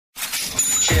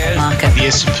the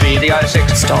S&P, the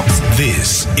ASX stocks.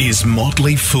 This is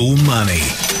Motley Fool Money.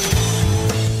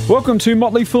 Welcome to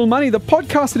Motley Fool Money, the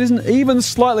podcast that isn't even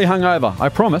slightly hungover, I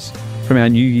promise, from our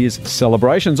New Year's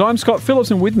celebrations. I'm Scott Phillips,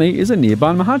 and with me is Anir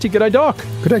Mahanti. G'day, Doc.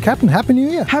 G'day, Captain. Happy New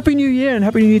Year. Happy New Year, and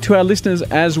Happy New Year to our listeners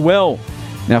as well.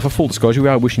 Now, for full disclosure, we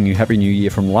are wishing you Happy New Year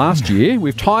from last year.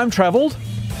 We've time-travelled.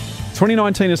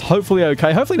 2019 is hopefully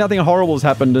okay. Hopefully nothing horrible has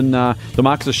happened and the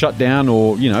markets are shut down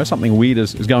or, something weird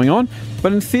is going on.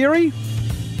 But in theory,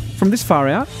 from this far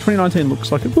out, 2019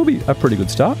 looks like it will be a pretty good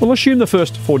start. We'll assume the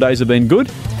first 4 days have been good.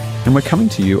 And we're coming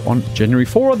to you on January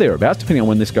 4 or thereabouts, depending on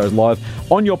when this goes live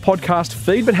on your podcast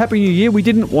feed. But Happy New Year. We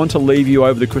didn't want to leave you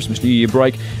over the Christmas New Year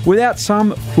break without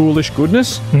some foolish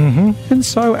goodness. Mm-hmm. And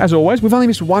so, as always, we've only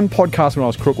missed one podcast when I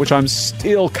was crook, which I'm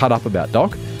still cut up about,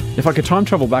 Doc. If I could time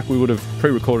travel back, we would have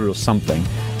pre-recorded or something.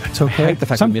 That's okay. I hate the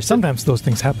fact we missed sometimes those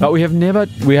things happen. But we have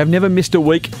never missed a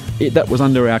week that was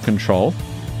under our control.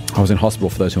 I was in hospital,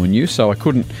 for those who are new, so I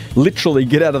couldn't literally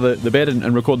get out of the bed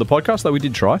and record the podcast, though we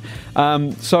did try.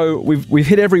 So we've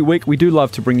hit every week. We do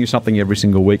love to bring you something every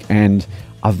single week, and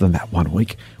other than that 1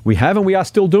 week, we have, and we are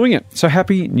still doing it. So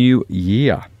Happy New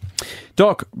Year.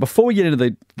 Doc, before we get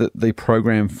into the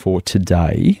program for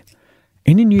today,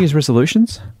 any New Year's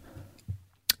resolutions?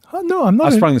 No, I'm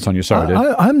not. I sprung this on you, sorry, dude.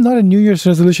 I'm not a New Year's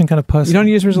resolution kind of person. You're not a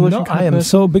New Year's resolution kind of person? I am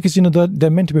so, because, they're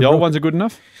meant to be The broken. old ones are good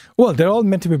enough? Well, they're all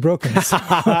meant to be broken. There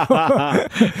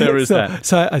is that.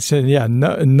 So I said,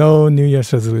 no New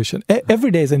Year's resolution.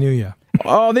 Every day is a new year.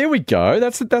 Oh, there we go.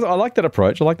 That's I like that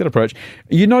approach.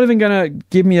 You're not even going to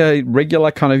give me a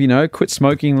regular kind of, quit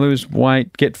smoking, lose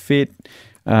weight, get fit.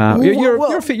 You're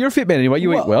a fit man anyway.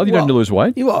 You eat well. You don't need to lose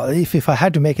weight. Well, if I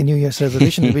had to make a New Year's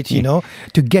resolution, which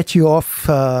to get you off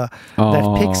that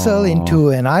Pixel into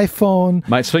an iPhone,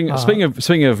 mate. Speaking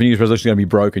of New Year's resolution going to be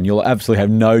broken, you'll absolutely have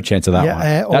no chance of that one.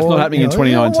 That's not happening in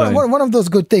 2019. One of those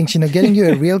good things, getting you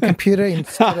a real computer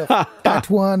instead of that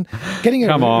one, getting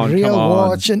a real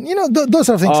watch, and those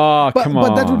sort of things.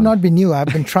 But that would not be new. I've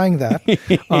been trying that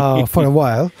for a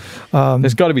while.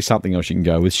 There's got to be something else you can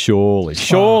go with.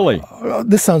 Surely.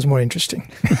 This sounds more interesting.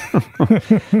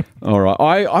 All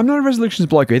right. I'm not a resolutions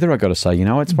bloke either, I've got to say.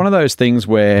 It's one of those things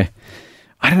where,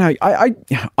 I don't know,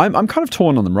 I'm kind of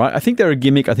torn on them, right? I think they're a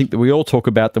gimmick. I think that we all talk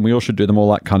about them. We all should do them,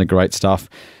 all that kind of great stuff.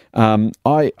 I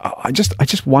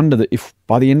just wonder that if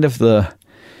by the end of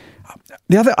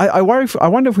I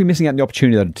wonder if we're missing out on the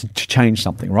opportunity to change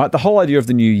something, right? The whole idea of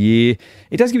the new year,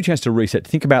 it does give you a chance to reset,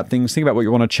 to think about things, think about what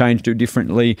you want to change, do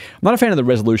differently. I'm not a fan of the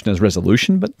resolution as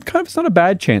resolution, but kind of it's not a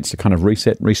bad chance to kind of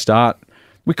reset, restart.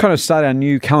 We kind of start our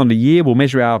new calendar year. We'll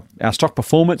measure our stock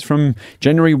performance from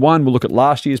January 1. We'll look at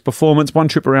last year's performance, one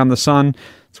trip around the sun.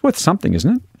 It's worth something,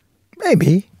 isn't it?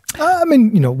 Maybe.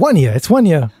 1 year. It's 1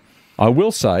 year. I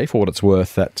will say, for what it's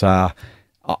worth, that I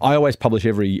always publish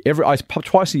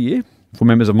twice a year. For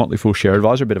members of Motley Fool Share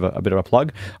Advisor, a bit of a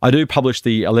plug. I do publish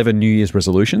the 11 New Year's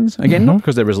resolutions. Again, not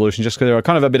because they're resolutions, just because they're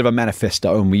kind of a bit of a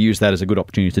manifesto, and we use that as a good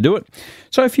opportunity to do it.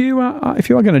 So if you are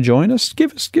going to join us,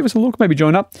 give us a look. Maybe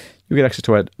join up. You'll get access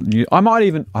to it. I might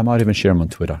even share them on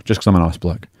Twitter, just because I'm a nice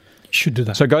bloke. You should do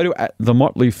that. So go to the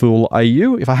Motley Fool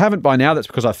AU. If I haven't by now, that's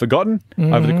because I've forgotten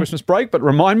over the Christmas break. But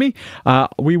remind me,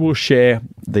 we will share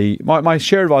my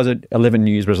Share Advisor 11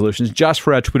 New Year's resolutions just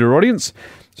for our Twitter audience.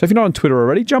 So if you're not on Twitter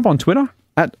already, jump on Twitter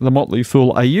at the Motley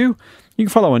Fool AU. You can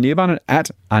follow Anirban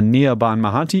at Anirban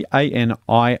Mahanti,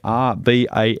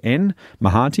 ANIRBAN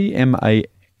Mahanti,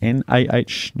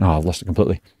 MANAH. No, I've lost it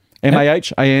completely.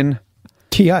 MAHANTI.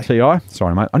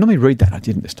 Sorry, mate. I normally read that. I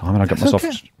didn't this time, and I got myself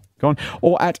gone.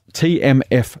 Or at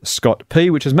TMF Scott P,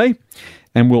 which is me,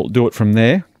 and we'll do it from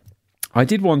there. I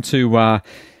did want to.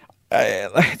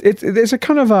 There's a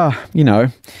kind of the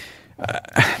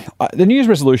New Year's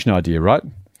resolution idea, right?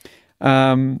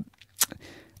 I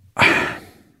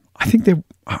think they're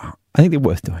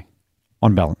worth doing,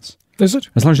 on balance. Is it?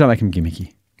 As long as you don't make them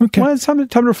gimmicky. Okay. Well, it's time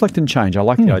to reflect and change. I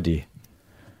like the idea.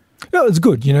 No, it's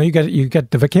good. You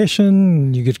get the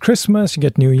vacation, you get Christmas, you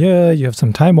get New Year, you have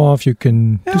some time off, you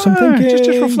can do some thinking.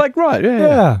 Just reflect, right?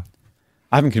 Yeah.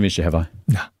 I haven't convinced you, have I?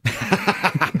 No.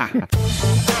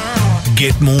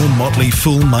 Get more Motley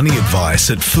Fool Money advice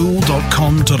at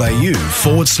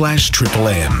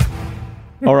fool.com.au/MMM.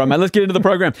 All right, mate, let's get into the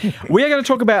program. We are going to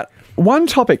talk about one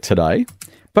topic today,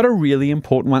 but a really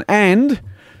important one. And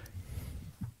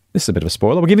this is a bit of a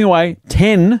spoiler. We're giving away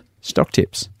 10 stock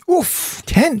tips. Oof,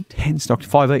 10? 10 stock,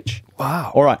 5 each.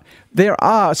 Wow. All right.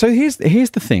 So here's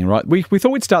the thing, right? We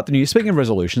thought we'd start the new year. Speaking of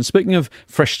resolutions, speaking of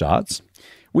fresh starts,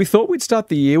 we thought we'd start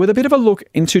the year with a bit of a look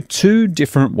into 2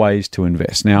 different ways to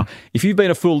invest. Now, if you've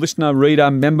been a Fool listener, reader,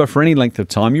 member for any length of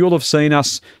time, you will have seen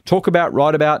us talk about,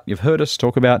 write about, you've heard us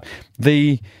talk about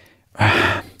the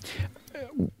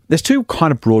there's two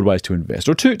kind of broad ways to invest,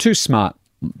 or two smart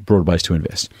broad ways to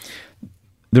invest.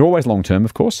 They're always long-term,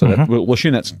 of course, so that we'll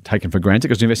assume that's taken for granted,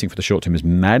 because investing for the short term is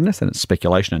madness and it's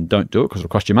speculation, and don't do it because it'll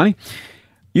cost you money.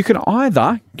 You can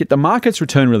either get the market's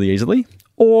return really easily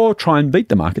or try and beat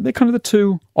the market. They're kind of the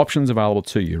two options available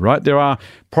to you, right? There are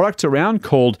products around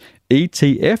called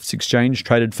ETFs,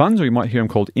 exchange-traded funds, or you might hear them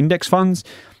called index funds.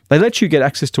 They let you get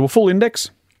access to a full index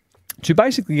to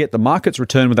basically get the market's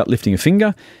return without lifting a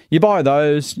finger. You buy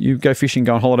those, you go fishing,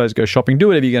 go on holidays, go shopping, do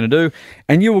whatever you're going to do,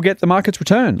 and you will get the market's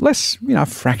return. Less, a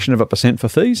fraction of a percent for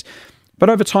fees. But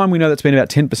over time, we know that's been about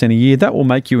 10% a year. That will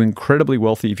make you incredibly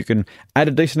wealthy if you can add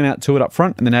a decent amount to it up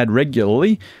front and then add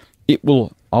regularly. It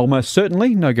will almost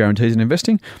certainly, no guarantees in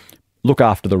investing, look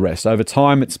after the rest. Over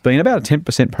time, it's been about a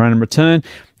 10% per annum return.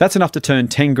 That's enough to turn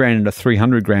 10 grand into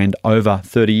 300 grand over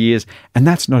 30 years. And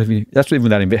that's even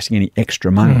without investing any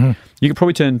extra money. You could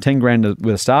probably turn 10 grand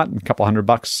with a start and a couple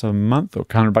 $100 a month or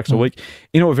 $100 a week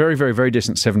into a very, very, very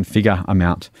decent 7-figure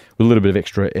amount with a little bit of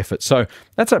extra effort. So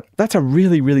that's a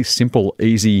really, really simple,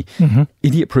 easy,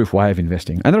 idiot-proof way of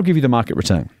investing. And that'll give you the market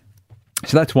return.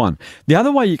 So that's one. The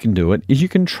other way you can do it is you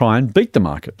can try and beat the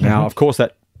market. Now, of course,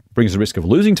 that brings the risk of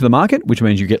losing to the market, which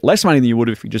means you get less money than you would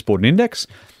if you just bought an index.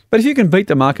 But if you can beat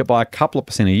the market by a couple of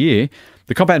percent a year,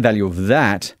 the compound value of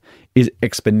that is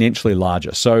exponentially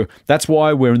larger. So that's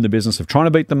why we're in the business of trying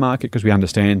to beat the market, because we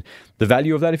understand the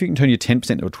value of that. If you can turn your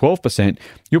 10% to 12%,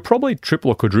 you'll probably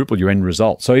triple or quadruple your end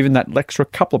result. So even that extra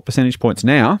couple of percentage points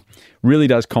now really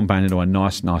does compound into a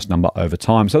nice number over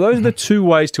time. So those are the two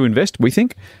ways to invest, we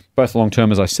think, both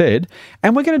long-term, as I said.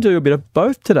 And we're going to do a bit of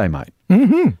both today, mate.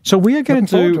 So we are going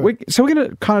to we're going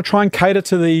to kind of try and cater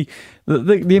to the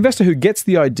investor who gets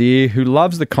the idea, who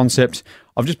loves the concept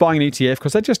of just buying an ETF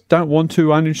because they just don't want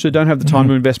to, uninterested, don't have the time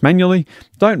to invest manually,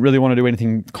 don't really want to do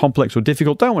anything complex or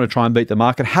difficult, don't want to try and beat the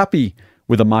market, happy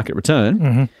with a market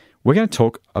return. We're going to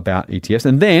talk about ETFs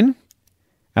and then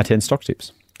our 10 stock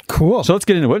tips. Cool. So let's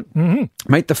get into it.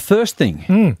 Mate, the first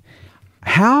thing,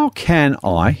 how can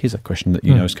I, here's a question that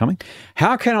you know is coming,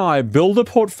 how can I build a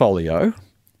portfolio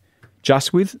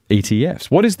just with ETFs?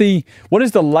 What is the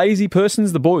lazy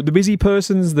person's, the busy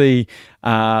person's, the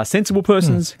sensible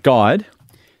person's guide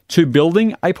to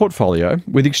building a portfolio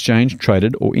with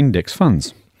exchange-traded or index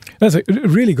funds? That's a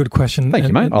really good question. Thank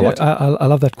you, mate. I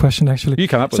love that question, actually. You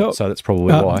come up with it, so that's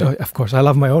probably why. Of course, I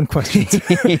love my own questions.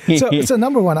 so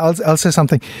number one, I'll say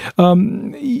something.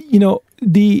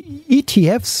 The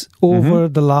ETFs over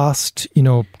the last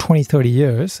 20, 30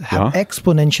 years have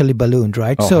exponentially ballooned,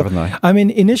 right? Haven't they? I mean,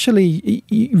 initially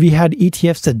we had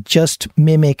ETFs that just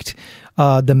mimicked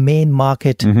the main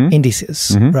market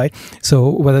indices, right? So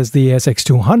whether it's the ASX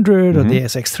 200 or the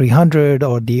ASX 300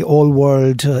 or the all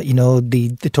world,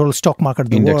 the total stock market of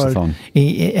the world,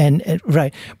 and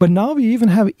right. But now we even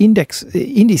have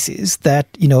indices that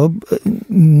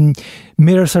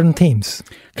mirror certain themes.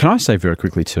 Can I say very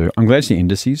quickly too, I'm glad it's the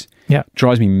indices. Yeah.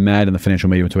 Drives me mad in the financial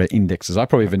media to wear indexes. I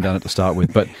probably haven't done it to start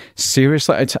with, but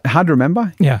seriously, it's hard to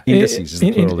remember. Yeah. Indices is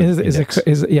the plural of index.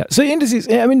 So indices,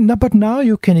 but now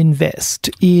you can invest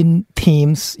in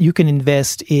themes, you can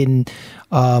invest in,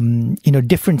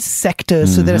 different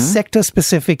sectors. So there are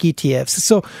sector-specific ETFs.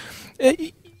 So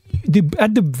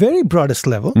at the very broadest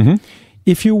level,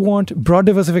 if you want broad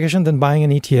diversification, then buying an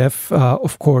ETF,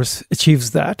 of course,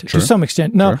 achieves that to some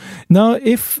extent. Now,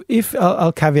 if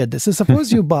I'll caveat this. So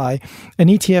suppose you buy an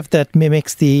ETF that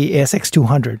mimics the ASX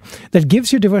 200, that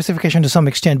gives you diversification to some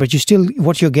extent, but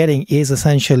what you're getting is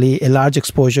essentially a large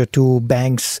exposure to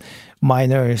banks,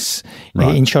 miners,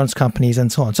 insurance companies,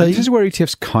 and so on. So this is where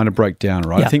ETFs kind of break down,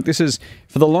 right? Yeah. I think this is,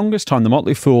 for the longest time, the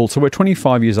Motley Fool, so we're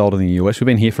 25 years old in the US. We've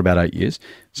been here for about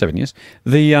 7 years.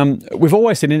 We've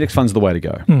always said index funds are the way to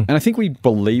go. And I think we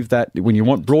believe that when you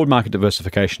want broad market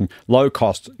diversification, low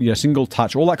cost, single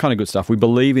touch, all that kind of good stuff, we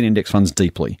believe in index funds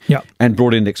deeply, and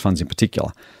broad index funds in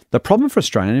particular. The problem for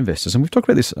Australian investors, and we've talked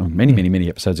about this many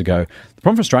episodes ago, the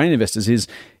problem for Australian investors is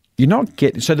you're not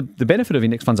getting, so the benefit of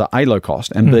index funds are A, low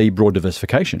cost, and B, broad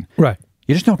diversification. Right.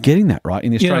 You're just not getting that, right,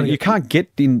 in the Australian. You can't get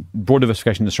in broad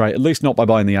diversification in Australia, at least not by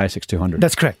buying the ASX 200.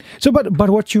 That's correct. So, but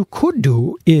what you could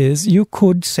do is you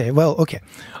could say, well, okay,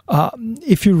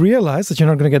 if you realize that you're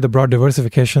not going to get the broad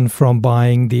diversification from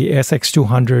buying the ASX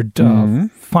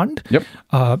 200 fund,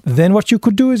 then what you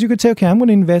could do is you could say, okay, I'm going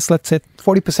to invest, let's say,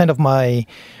 40% of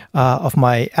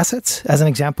my assets, as an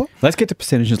example. Let's get to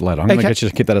percentages later. I'm going to get you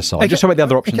to keep that aside. Just talk about the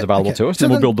other options available to us, then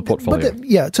we'll build the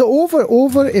portfolio. So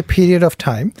over a period of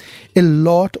time, a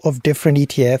lot of different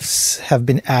ETFs have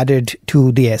been added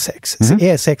to the ASX. So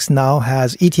ASX now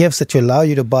has ETFs that will allow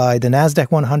you to buy the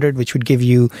NASDAQ 100, which would give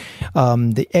you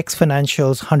the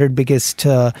ex-financials, 100 biggest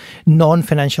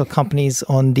non-financial companies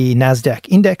on the NASDAQ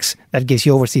index. That gives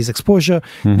you overseas exposure.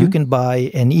 You can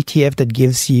buy an ETF that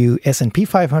gives you S&P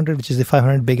 500, which is the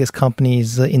 500 biggest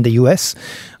companies in the US.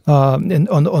 And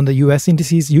on the US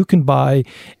indices, you can buy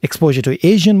exposure to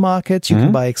Asian markets. You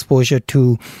can buy exposure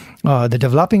to the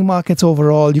developing markets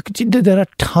overall. There are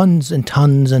tons and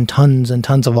tons and tons and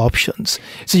tons of options.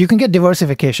 So you can get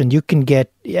diversification. You can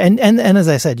get, and as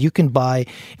I said, you can buy,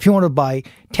 if you want to buy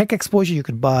tech exposure, you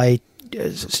could buy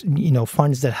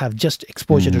funds that have just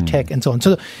exposure to tech and so on.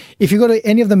 So if you go to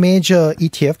any of the major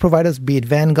ETF providers, be it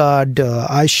Vanguard,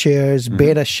 iShares,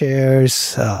 Beta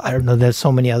Shares, I don't know, there's so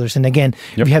many others. And again,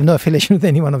 we have no affiliation with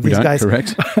any one of these guys.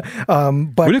 Correct.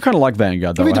 But we do kind of like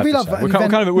Vanguard, though. We love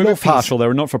Vanguard. We're partial. They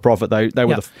were not for profit. They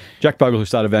were Jack Bogle, who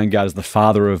started Vanguard, is the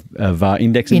father of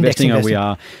index investing. We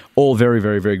are all very,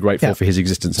 very, very grateful for his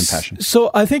existence and passion.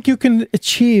 So I think you can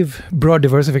achieve broad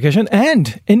diversification.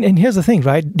 And here's the thing,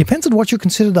 right? Depends on what you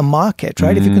consider the market,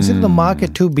 right? If you consider the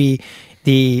market to be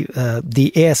the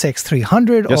ASX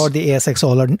 300 or the ASX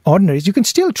All Ordinaries, you can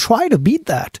still try to beat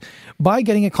that by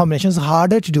getting a combination. It's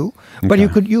harder to do, but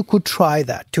you could try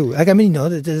that too. Like, I mean,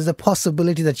 there's a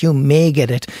possibility that you may get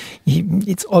it.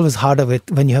 It's always harder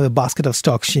when you have a basket of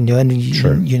stocks, and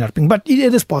you're not being. But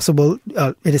it is possible.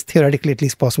 It is theoretically at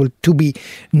least possible to be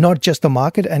not just the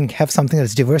market and have something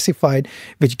that's diversified,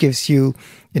 which gives you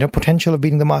potential of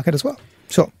beating the market as well.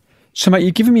 So, mate,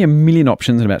 you've given me a million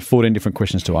options and about 14 different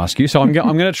questions to ask you. So I'm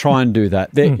going to try and do that.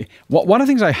 One of the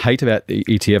things I hate about the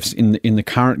ETFs in the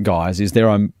current guise is there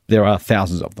are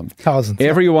thousands of them.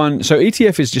 Everyone. So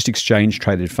ETF is just exchange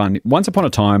traded fund. Once upon a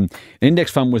time, an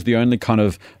index fund was the only kind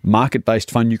of market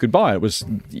based fund you could buy. It was,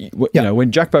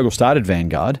 when Jack Bogle started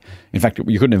Vanguard. In fact,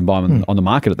 you couldn't even buy them on the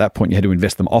market at that point. You had to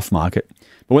invest them off market.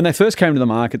 But when they first came to the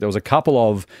market, there was a couple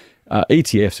of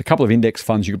ETFs, a couple of index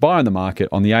funds you could buy on the market,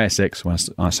 on the ASX. When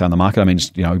I say on the market, I mean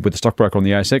just, with the stockbroker on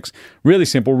the ASX. Really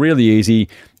simple, really easy,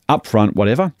 upfront,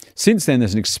 whatever. Since then,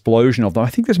 there's an explosion of them. I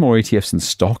think there's more ETFs than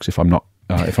stocks, if I'm not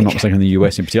mistaken, in the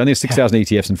US in particular. I think there's 6,000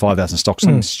 ETFs and 5,000 stocks.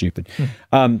 Something stupid.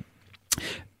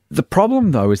 The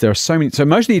problem, though, is there are so many. So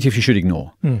most of the ETFs you should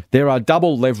ignore. There are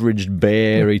double leveraged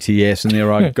bear ETFs, and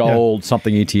there are gold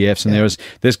something ETFs, and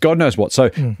there's God knows what. So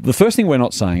the first thing we're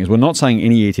not saying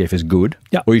any ETF is good,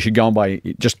 or you should go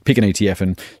and just pick an ETF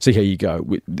and see how you go.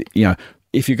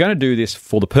 If you're going to do this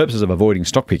for the purposes of avoiding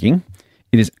stock picking,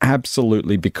 it is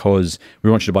absolutely because we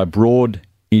want you to buy broad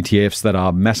ETFs that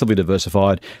are massively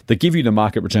diversified, that give you the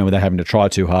market return without having to try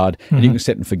too hard, and you can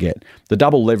set and forget. The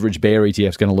double leverage bear ETF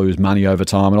is going to lose money over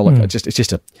time, and all that.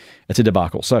 It's a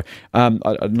debacle. So I'm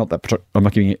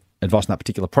not giving advice on that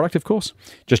particular product, of course.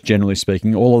 Just generally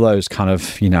speaking, all of those kind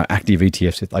of active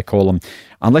ETFs, if they call them,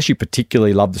 unless you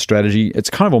particularly love the strategy, it's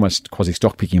kind of almost quasi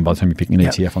stock picking by the time you're picking an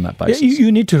ETF on that basis.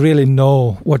 You need to really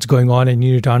know what's going on, and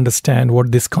you need to understand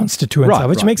what these constituents are,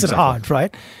 which makes it hard,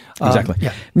 right? Exactly.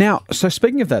 Now, so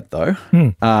speaking of that, though,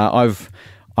 I've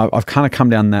kind of come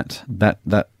down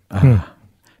that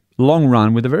long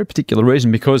run with a very particular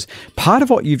reason, because part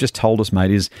of what you've just told us, mate,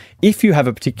 is if you have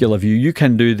a particular view, you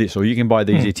can do this or you can buy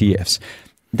these ETFs.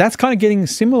 That's kind of getting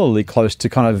similarly close to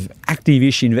kind of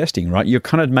active-ish investing, right? You're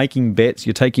kind of making bets,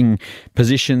 you're taking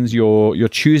positions, you're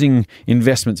choosing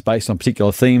investments based on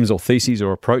particular themes or theses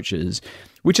or approaches,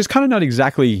 which is kind of not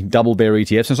exactly double bear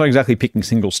ETFs. It's not exactly picking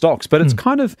single stocks, but it's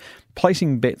kind of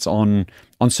placing bets on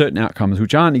certain outcomes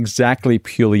which aren't exactly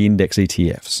purely index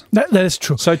ETFs. That is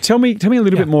true. So tell me a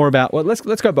little bit more about. Well, let's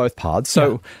go both paths.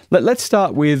 So let's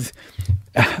start with.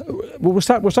 We'll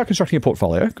start constructing a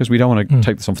portfolio, because we don't want to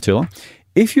take this on for too long.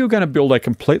 If you're going to build a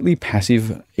completely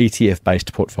passive ETF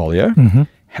based portfolio.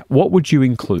 What would you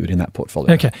include in that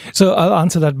portfolio? Okay, so I'll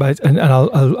answer that and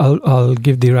I'll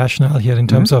give the rationale here in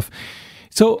terms of.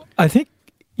 So I think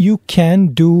you can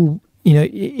do,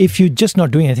 if you're just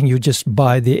not doing anything, you just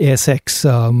buy the ASX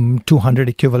 200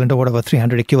 equivalent or whatever,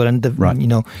 300 equivalent,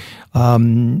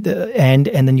 and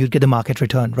then you get the market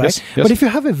return, right? Yes. But if you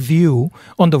have a view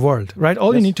on the world, right,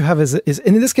 all you need to have is,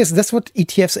 and in this case, that's what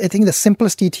ETFs, I think the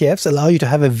simplest ETFs allow you to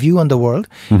have a view on the world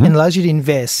and allows you to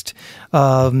invest,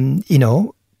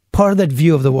 part of that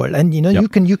view of the world. And,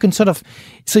 you can sort of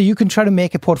So you can try to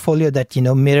make a portfolio that,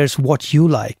 mirrors what you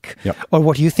like or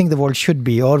what you think the world should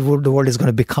be or what the world is going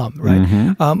to become,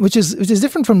 right? Which is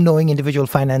different from knowing individual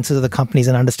finances of the companies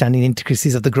and understanding the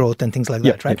intricacies of the growth and things like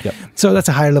that, right? So that's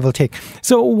a higher level take.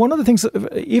 So one of the things,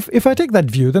 if I take that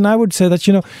view, then I would say that,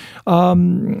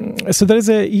 so there is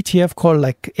a ETF called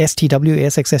like STW,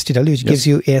 ASX STW, which gives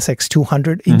you ASX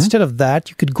 200. Instead of that,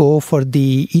 you could go for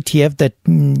the ETF that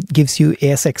gives you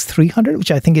ASX 300,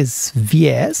 which I think is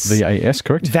VAS. VAS,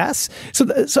 correct. VAS.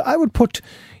 So I would put,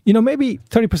 maybe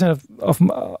 30% of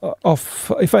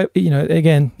if I,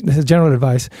 again, this is general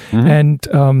advice, and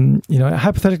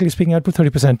hypothetically speaking, I'd put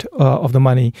 30% of the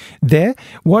money there.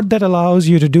 What that allows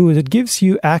you to do is it gives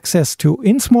you access to,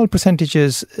 in small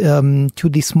percentages, to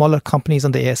the smaller companies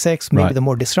on the ASX, maybe the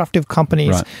more disruptive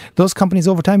companies. Right. Those companies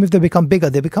over time, if they become bigger,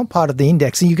 they become part of the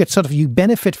index, and you get you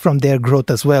benefit from their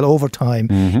growth as well over time.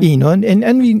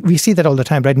 And we see that all the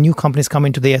time, right? New companies come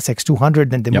into the ASX 200,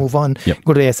 then they move on,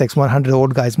 go to the ASX 100, the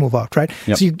old guys move out, right?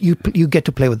 So you get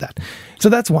to play with that. So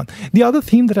that's one. The other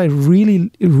theme that I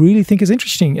really, really think is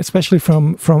interesting, especially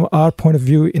from our point of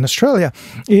view in Australia,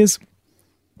 is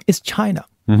China,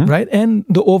 right? And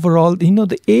the overall,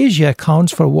 the Asia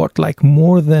accounts for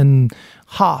more than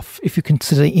half, if you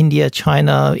consider India,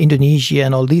 China, Indonesia,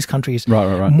 and all these countries,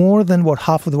 right. More than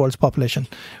half of the world's population.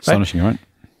 Astonishing, right?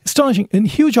 Astonishing, and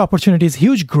huge opportunities,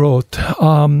 huge growth,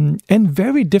 and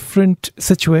very different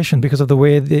situation because of the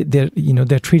way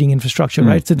they're treating infrastructure,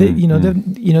 right? So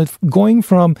they're going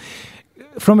from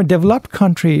a developed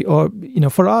country, or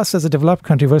for us as a developed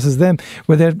country versus them,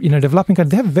 where they're developing country,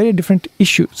 they have very different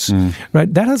issues,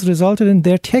 right? That has resulted in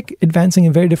their tech advancing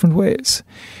in very different ways.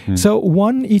 So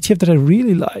one ETF that I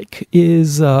really like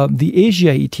is the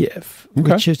Asia ETF,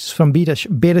 which is from Beta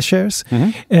Shares,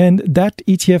 and that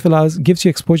ETF gives you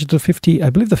exposure to 50, I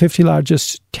believe, the 50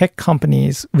 largest tech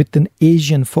companies with an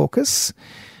Asian focus,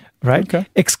 right? Okay.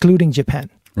 Excluding Japan.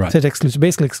 Right. So it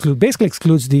basically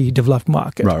excludes the developed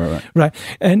market. Right.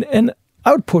 And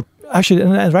I would put, actually,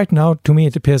 and right now, to me,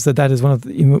 it appears that is one of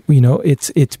the,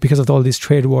 it's because of all these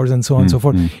trade wars and so on and so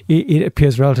forth. It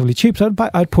appears relatively cheap. So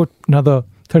I'd put another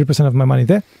 30% of my money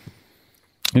there.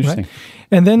 Interesting. Right?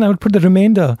 And then I would put the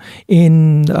remainder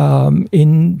in the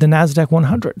NASDAQ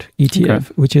 100 ETF,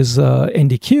 which is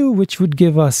NDQ, which would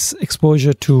give us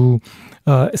exposure to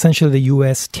essentially the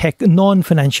US tech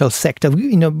non-financial sector.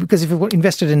 Because if you're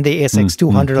invested in the ASX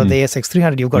 200 or the ASX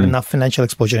 300, you've got enough financial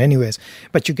exposure anyways.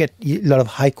 But you get a lot of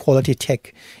high-quality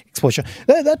tech exposure.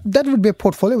 That would be a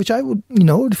portfolio which I would,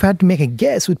 if I had to make a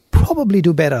guess, would probably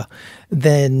do better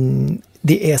than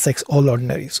the ASX All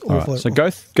Ordinaries. Right. So go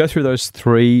through those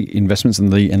three investments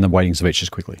and the weightings of each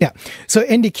just quickly. Yeah. So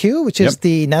NDQ, which is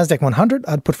the NASDAQ 100,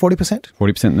 I'd put 40%.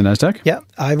 40% in the NASDAQ? Yeah.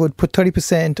 I would put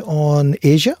 30% on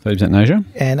Asia. 30% in Asia.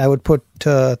 And I would put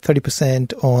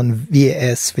 30% on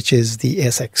VAS, which is the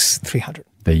ASX 300.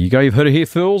 There you go. You've heard it here,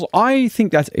 fools. I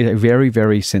think that's a very,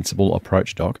 very sensible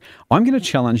approach, Doc. I'm going to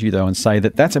challenge you, though, and say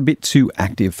that that's a bit too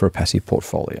active for a passive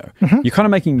portfolio. You're kind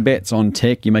of making bets on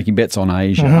tech. You're making bets on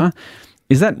Asia.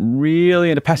 Is that really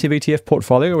a passive ETF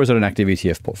portfolio, or is it an active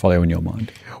ETF portfolio in your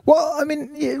mind? Well, I mean,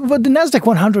 the NASDAQ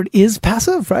 100 is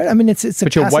passive, right? I mean, it's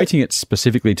but you're weighting it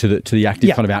specifically to the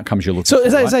active kind of outcomes you're looking for.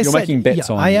 So as I you're said, making bets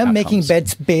on I am outcomes. making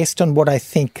bets based on what I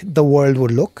think the world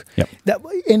would look.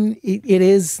 And it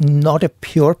is not a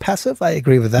pure passive. I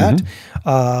agree with that.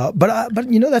 But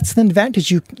that's an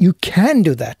advantage. You can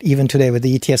do that even today with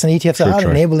the ETFs, and ETFs are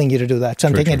enabling you to do that. So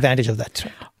I'm taking advantage of that.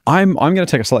 I'm going to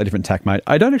take a slightly different tack, mate.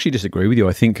 I don't actually disagree with you.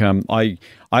 I think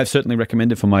I've certainly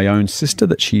recommended for my own sister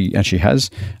that she actually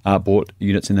has bought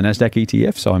units in the NASDAQ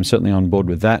ETF, so I'm certainly on board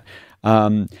with that.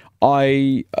 I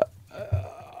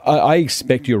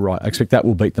expect you're right. I expect that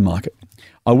will beat the market.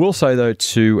 I will say, though,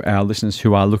 to our listeners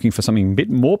who are looking for something a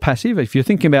bit more passive, if you're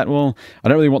thinking about, well, I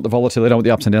don't really want the volatility, I don't want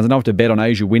the ups and downs, I don't have to bet on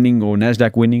Asia winning or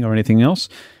NASDAQ winning or anything else.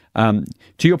 To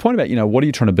your point about, what are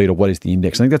you trying to beat or what is the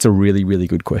index? I think that's a really, really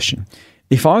good question.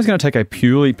 If I was going to take a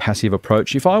purely passive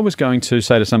approach, if I was going to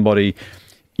say to somebody,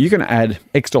 you're going to add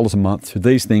X dollars a month to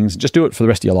these things, just do it for the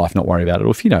rest of your life, not worry about it. Or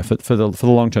if, for the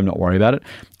long term, not worry about it.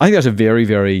 I think those are very,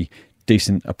 very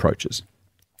decent approaches.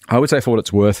 I would say for what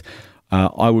it's worth,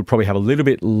 I would probably have a little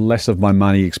bit less of my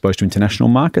money exposed to international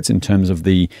markets in terms of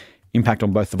the impact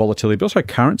on both the volatility, but also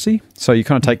currency. So you're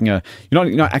kind of taking you're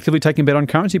not actively taking a bet on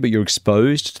currency, but you're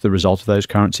exposed to the result of those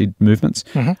currency movements.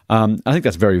 I think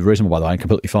that's very reasonable, by the way, and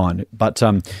completely fine. But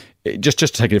just to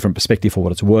take a different perspective for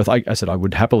what it's worth, I said I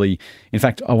would happily, in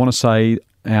fact, I want to say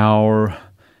our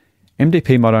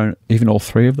MDP might own even all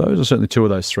three of those, or certainly two of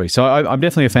those three. So I'm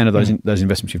definitely a fan of those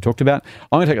investments you've talked about.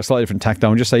 I'm going to take a slightly different tack, though,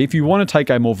 and just say if you want to take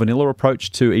a more vanilla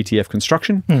approach to ETF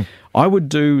construction, I would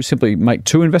do simply make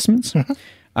two investments.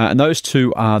 And those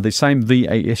two are the same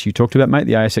VAS you talked about, mate,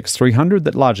 the ASX 300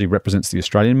 that largely represents the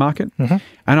Australian market. And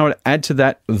I would add to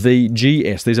that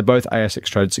VGS. These are both ASX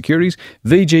traded securities.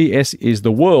 VGS is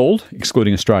the world,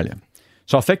 excluding Australia.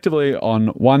 So effectively, on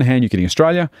one hand, you're getting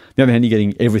Australia. The other hand, you're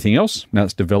getting everything else. Now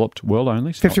it's developed world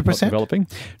only. So 50%? not developing.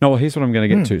 No, well, here's what I'm going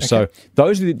to get to. Okay. So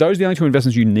those are the only two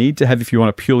investments you need to have if you want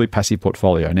a purely passive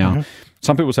portfolio. Now,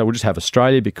 some people say, we'll just have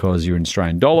Australia because you're in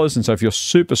Australian dollars. And so if you're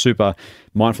super, super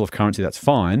mindful of currency, that's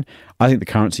fine. I think the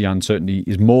currency uncertainty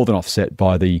is more than offset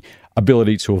by the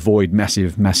ability to avoid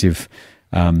massive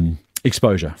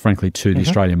exposure, frankly, to the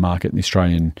Australian market and the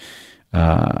Australian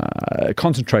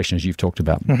concentration, as you've talked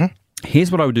about.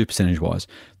 Here's what I would do percentage-wise.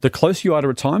 The closer you are to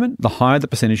retirement, the higher the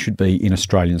percentage should be in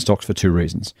Australian stocks for two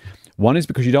reasons. One is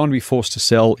because you don't want to be forced to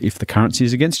sell if the currency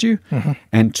is against you.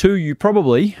 And two, you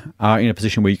probably are in a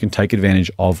position where you can take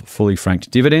advantage of fully franked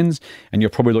dividends, and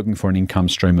you're probably looking for an income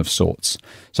stream of sorts.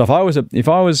 So if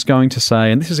I was going to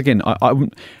say, and this is again,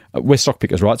 we're stock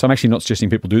pickers, right? So I'm actually not suggesting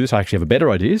people do this. I actually have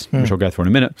better ideas, which I'll go through in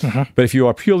a minute. But if you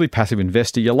are a purely passive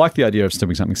investor, you like the idea of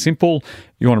doing something simple,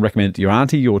 you want to recommend it to your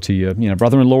auntie or to your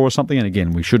brother-in-law or something. And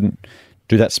again, we shouldn't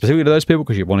do that specifically to those people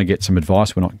because you want to get some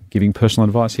advice. We're not giving personal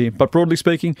advice here. But broadly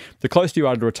speaking, the closer you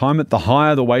are to retirement, the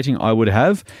higher the weighting I would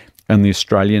have in the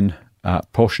Australian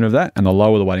portion of that, and the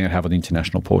lower the weighting I'd have on the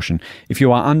international portion. If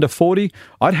you are under 40,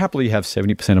 I'd happily have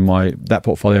 70% of that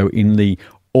portfolio in the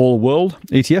All World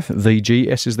ETF.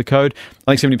 VGS is the code.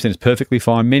 I think 70% is perfectly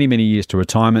fine. Many, many years to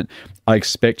retirement. I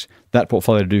expect that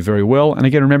portfolio to do very well. And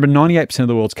again, remember, 98% of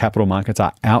the world's capital markets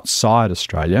are outside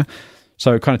Australia.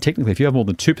 So kind of technically, if you have more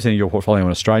than 2% of your portfolio in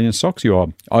Australian stocks, you are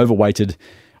overweighted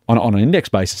on an index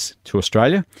basis to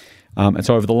Australia. And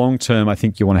so over the long term, I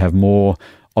think you want to have more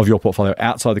of your portfolio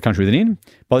outside the country than in.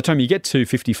 By the time you get to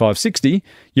 55, 60,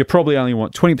 you probably only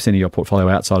want 20% of your portfolio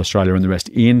outside Australia and the rest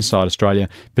inside Australia,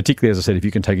 particularly, as I said, if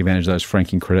you can take advantage of those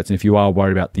franking credits and if you are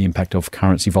worried about the impact of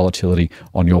currency volatility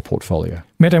on your portfolio.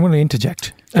 Matt, I'm going to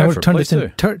interject. I will turn this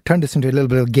into a little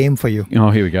bit of a game for you.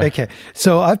 Oh, here we go. Okay.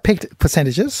 So I've picked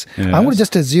percentages. Yes. I'm going to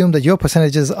just assume that your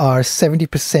percentages are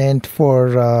 70% for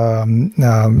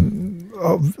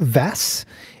VAS.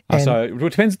 So it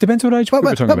depends what age group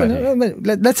we're talking about here.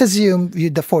 Let's assume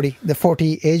the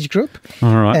 40 age group.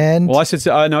 All right. And well, I said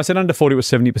under 40 was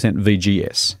 70%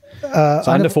 VGS.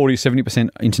 So under 40 is 70%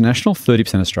 international,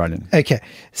 30% Australian. Okay.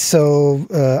 So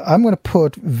I'm going to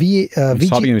put I'm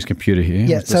typing in his computer here.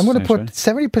 Yeah. So I'm going to put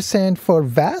 70% for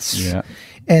VAS. Yeah.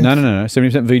 And no.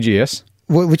 70% VGS.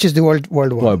 Which is the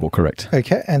worldwide. Global, correct.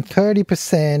 Okay. And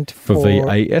 30% for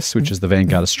VAS, which is the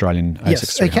Vanguard Australian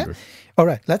ASX 300. Okay. All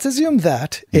right, let's assume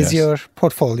that is your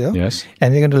portfolio. Yes.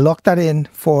 And you're going to lock that in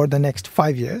for the next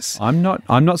 5 years. I'm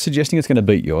not suggesting it's going to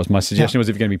beat yours. My suggestion was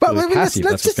if you're going to be purely passive,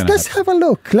 that's what's going to happen. Let's have a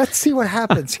look. Let's see what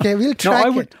happens. Okay, we'll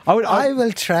track it. I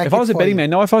will track it. If I was a betting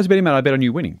man, I'd bet on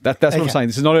you winning. That's what I'm saying.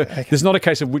 This is not a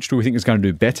case of which do we think is going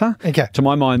to do better. Okay. To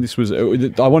my mind, this was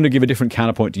I wanted to give a different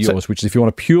counterpoint to yours, which is if you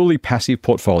want a purely passive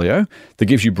portfolio that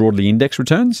gives you broadly index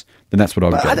returns, then that's what I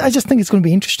would go. I just think it's going to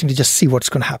be interesting to just see what's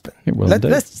going to happen. It will indeed.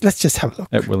 Let's just have a look.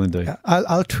 It will indeed.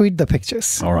 I'll tweet the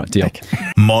pictures. All right, deal. Okay.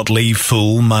 Motley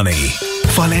Fool Money.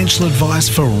 Financial advice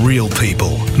for real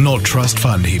people, not trust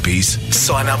fund hippies.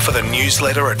 Sign up for the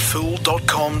newsletter at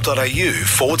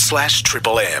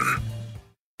fool.com.au/MMM.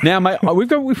 Now, mate,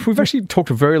 we've actually talked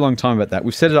a very long time about that.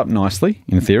 We've set it up nicely,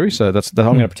 in theory, so I'm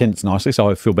going to pretend it's nicely, so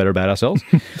I feel better about ourselves.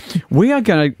 We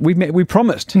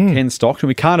promised 10 stocks, and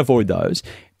we can't avoid those.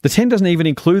 The 10 doesn't even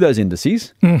include those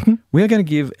indices. We are going to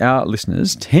give our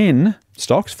listeners 10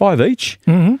 stocks, 5 each.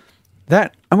 And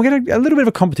we're going to a little bit of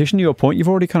a competition. To your point, you've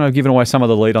already kind of given away some of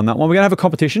the lead on that one. We're going to have a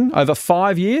competition over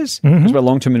 5 years because we're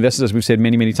long-term investors, as we've said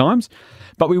many, many times.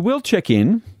 But we will check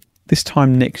in this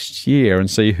time next year and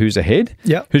see who's ahead,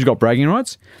 who's got bragging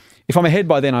rights. If I'm ahead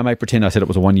by then, I may pretend I said it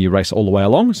was a 1 year race all the way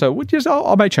along. So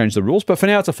I may change the rules. But for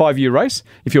now, it's a 5 year race.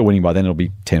 If you're winning by then, it'll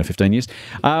be 10 or 15 years.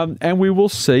 And we will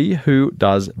see who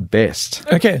does best.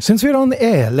 Okay, since we're on the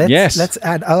air,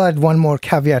 I'll add one more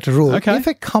caveat rule. Okay. If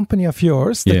a company of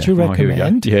yours that you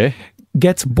recommend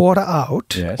gets bought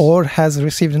out or has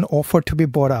received an offer to be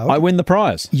bought out, I win the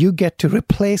prize. You get to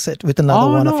replace it with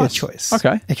another one of your choice.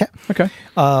 Okay.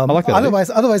 I like that.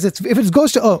 Otherwise, if it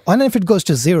goes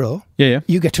to zero,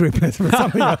 you get to replace it with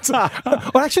something else.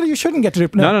 Or actually, you shouldn't get to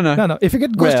replace. No. If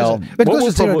it goes to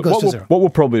zero, it goes to zero. What we'll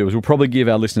probably do is we'll probably give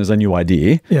our listeners a new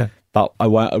idea. Yeah. but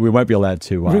we won't be allowed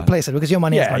to replace it because your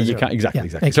money is not you zero. can't exactly.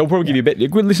 Okay. So we'll probably give you a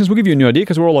bit. Good listeners, we'll give you a new idea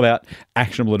because we're all about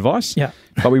actionable advice. Yeah,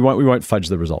 but we won't fudge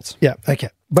the results. Yeah, okay.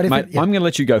 But Mate, I'm going to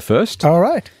let you go first. All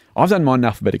right. I've done mine in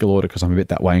alphabetical order because I'm a bit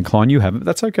that way inclined. You haven't, but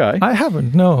that's okay. I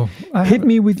haven't. No. Hit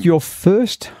me with your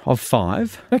first of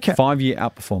 5 Okay. 5-year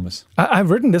outperformers.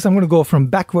 I've written this. I'm going to go from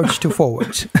backwards to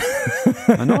forwards.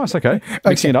 Oh, nice. Okay.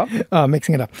 Mixing it up.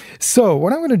 Mixing it up. So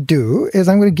what I'm going to do is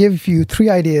I'm going to give you 3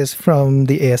 ideas from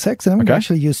the ASX, and I'm going to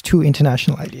actually use 2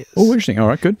 international ideas. Oh, interesting. All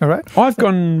right, good. All right. I've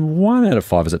gone 1 out of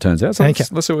 5 as it turns out. So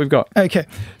let's see what we've got. Okay.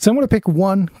 So I'm going to pick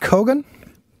 1 Kogan.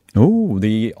 Oh,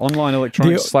 the online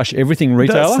electronics / everything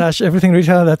retailer. / everything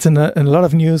retailer. That's in a lot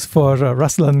of news for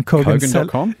Russell and Kogan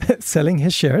Kogan.com. selling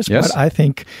his shares. Yes. But I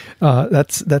think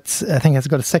that's I think it's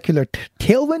got a secular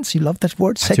tailwinds. You love that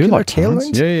word, secular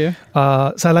tailwinds.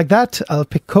 Yeah. So I like that. I'll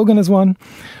pick Kogan as one.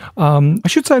 I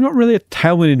should say I'm not really a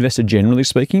tailwind investor generally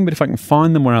speaking, but if I can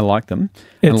find them where I like them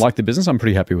and like the business, I'm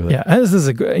pretty happy with it. Yeah, and this is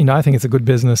a good, I think it's a good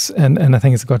business, and I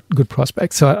think it's got good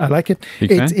prospects. So I like it.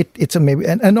 It's a maybe,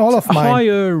 and all of mine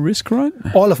higher risk, right?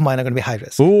 All of mine are going to be high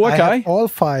risk. Oh, okay. All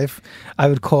 5 I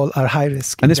would call are high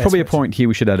risk. And there's probably a point here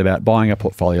we should add about buying a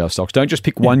portfolio of stocks. Don't just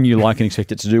pick one you like and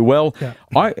expect it to do well. Yeah.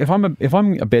 If I'm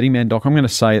a betting man, Doc, I'm going to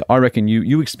say I reckon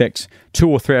you expect 2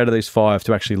 or 3 out of these 5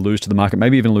 to actually lose to the market,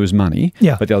 maybe even lose money.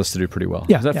 Yeah. But the others to do pretty well.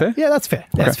 Yeah, Is that fair? Yeah, that's fair.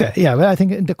 That's fair. Yeah, well, I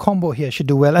think the combo here should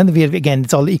do well. And again,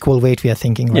 it's all equal weight we are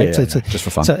thinking, right? Yeah, just for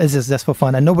fun. So it's just for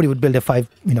fun. And nobody would build a 5,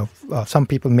 some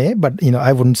people may, but,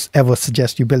 I wouldn't ever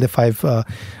suggest you build a 5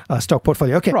 stock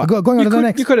portfolio. Okay, right. Going on to the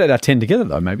next. You could add our 10 together,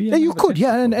 though, maybe. Yeah, you could,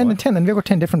 and a 10. And we've got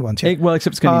 10 different ones here. Well,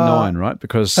 except it's going to be 9, right?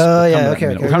 Because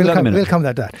okay. We'll come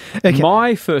to that. Okay.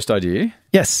 My first idea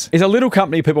is a little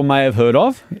company people may have heard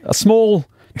of, a small,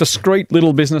 discreet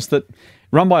little business that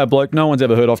run by a bloke no one's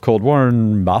ever heard of called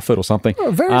Warren Buffett or something.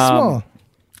 Oh, very small.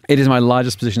 It is my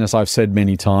largest position, as I've said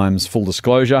many times, full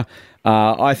disclosure.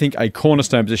 I think a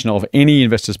cornerstone position of any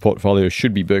investor's portfolio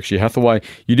should be Berkshire Hathaway.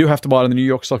 You do have to buy it on the New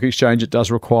York Stock Exchange. It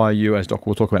does require you, as Doc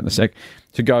will talk about in a sec,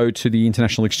 to go to the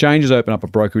international exchanges, open up a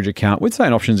brokerage account with, say,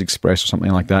 an Options Express or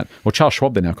something like that. Or Charles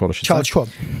Schwab, they're now called, I should say. Charles Schwab.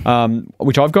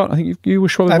 Which I've got. I think you were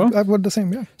Schwab as well. I've got the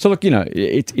same, yeah. So look,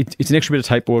 it's an extra bit of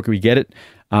tape work. We get it.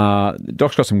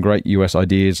 Doc's got some great US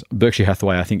ideas. Berkshire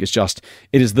Hathaway, I think, it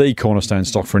is the cornerstone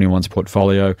stock for anyone's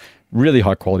portfolio. Really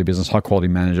high quality business, high quality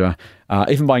manager.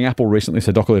 Even buying Apple recently,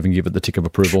 so Doc will even give it the tick of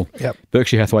approval. Yep.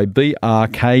 Berkshire Hathaway,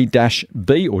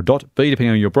 BRK-B or .B, depending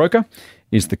on your broker,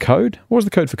 is the code. What was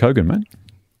the code for Kogan, mate?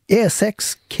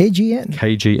 ASX KGN.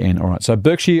 KGN, all right. So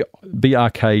Berkshire,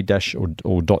 BRK-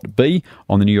 or .B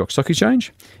on the New York Stock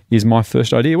Exchange is my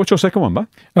first idea. What's your second one, bud?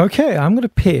 Okay, I'm going to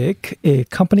pick a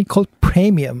company called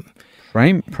Premium.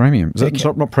 Premium. Is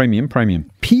that not premium? Premium.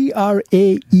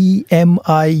 PRAEMIUM.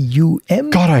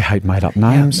 God, I hate made-up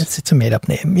names. Yeah, it's a made-up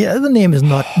name. Yeah, the name is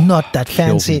not that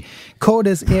fancy. Code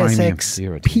is ASX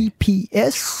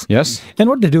PPS. Yes. And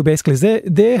what they do basically is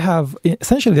they have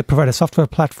essentially they provide a software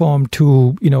platform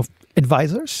to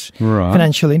advisors,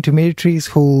 financial intermediaries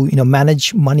who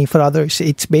manage money for others.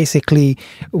 It's basically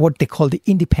what they call the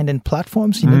independent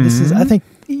platforms. This is, I think,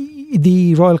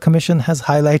 the Royal Commission has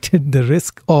highlighted the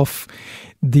risk of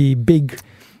the big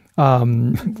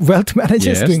wealth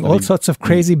managers doing all sorts of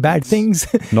crazy bad things.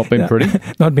 Not being pretty.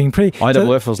 Not being pretty.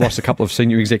 IWF has lost a couple of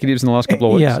senior executives in the last couple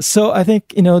of weeks. Yeah, so I think,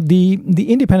 the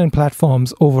independent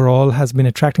platforms overall has been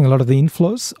attracting a lot of the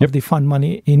inflows, of the fund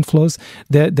money inflows.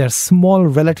 They're small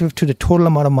relative to the total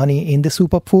amount of money in the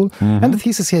super pool. Mm-hmm. And the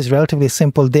thesis here is relatively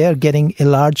simple. They're getting a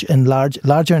larger and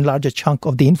larger chunk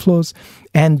of the inflows.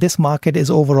 And this market is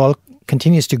overall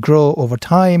continues to grow over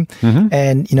time. Mm-hmm.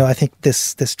 And, I think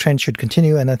this trend should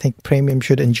continue. And I think Premium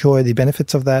should enjoy the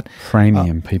benefits of that.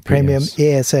 Premium PPS. Premium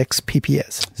ASX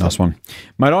PPS. Nice one.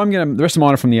 Mate, the rest of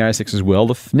mine are from the ASX as well.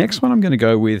 The next one I'm going to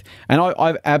go with, and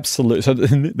I've absolutely, so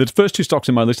the first 2 stocks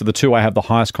in my list are the 2 I have the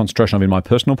highest concentration of in my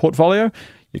personal portfolio.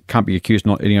 You can't be accused of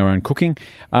not eating our own cooking.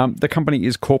 The company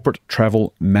is Corporate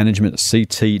Travel Management.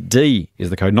 CTD is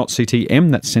the code, not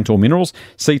CTM. That's Centaur Minerals.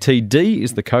 CTD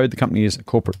is the code. The company is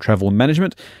Corporate Travel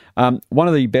Management. One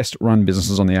of the best run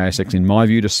businesses on the ASX, in my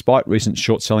view, despite recent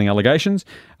short selling allegations.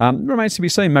 Remains to be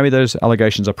seen. Maybe those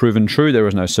allegations are proven true. There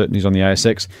is no certainties on the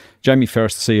ASX. Jamie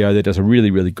Ferris, the CEO there, does a really,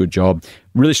 really good job.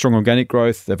 Really strong organic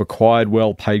growth. They've acquired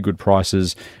well, paid good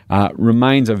prices.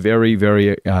 Remains a very,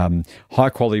 very high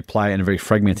quality play in a very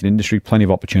fragmented industry. Plenty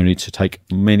of opportunity to take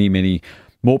many, many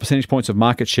more percentage points of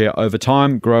market share over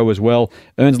time, grow as well,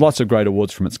 earns lots of great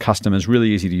awards from its customers, really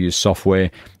easy to use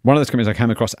software. One of those companies I came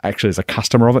across actually as a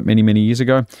customer of it many, many years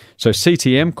ago. So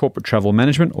CTM, Corporate Travel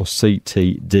Management, or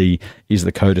CTD, is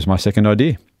the code as my second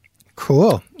idea.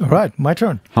 Cool. All right, my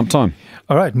turn. Hump time.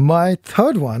 All right, my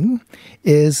third one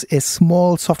is a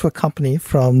small software company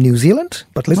from New Zealand,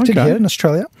 but listed here in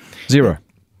Australia. Xero.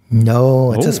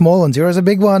 No, it's a small one. Xero is a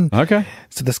big one. Okay.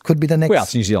 So this could be the next. Well,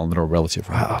 it's New Zealand. They're all relative,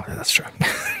 right? Oh, that's true.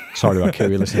 Sorry to our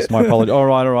Kiwi listeners. My apologies. All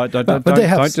right. Don't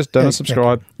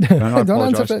unsubscribe. Don't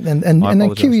apologise. And then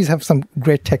Kiwis have some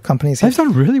great tech companies. They've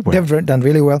done really well. They've done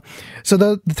really well. So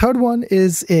the third one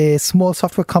is a small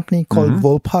software company called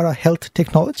Volpara Health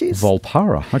Technologies.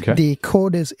 Volpara, okay. The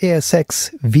code is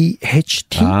ASX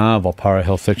VHT. Volpara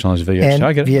Health Technologies, VHT. And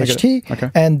I get it. VHT.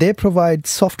 Okay. And they provide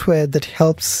software that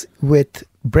helps with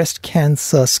breast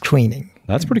cancer screening.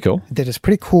 That's pretty cool. That is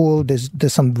pretty cool. There's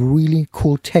some really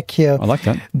cool tech here. I like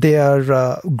that. They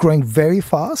are growing very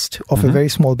fast off a very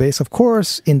small base, of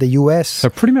course, in the US. So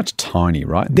pretty much tiny,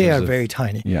 right? They are very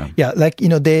tiny. Yeah. Yeah. Like,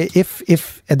 they,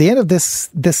 if at the end of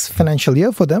this financial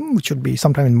year for them, which would be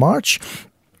sometime in March,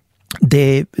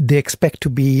 they expect to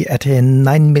be at a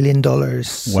 $9 million.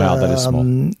 Wow, that is small.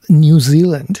 New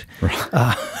Zealand.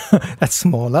 Right. That's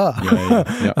smaller.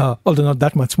 Yeah. Although not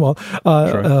that much small.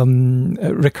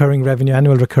 Recurring revenue,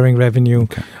 annual recurring revenue.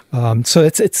 Okay. So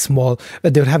it's small.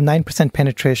 They would have 9%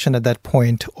 penetration at that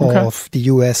point of the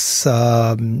US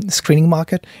screenning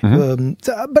market.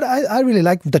 But I really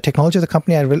like the technology of the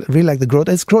company. I really like the growth.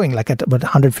 It's growing like at about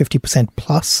 150%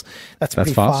 plus. That's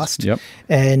pretty fast. Yep.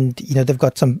 And they've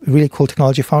got some really cool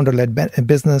technology, founder-led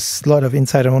business, a lot of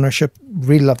insider ownership.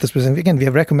 Really love this business. Again, we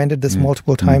have recommended this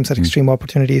multiple times at Extreme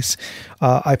Opportunities.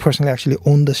 I personally actually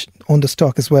own the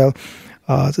stock as well,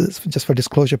 just for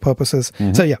disclosure purposes.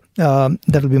 So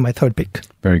that'll be my third pick.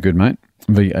 Very good, mate.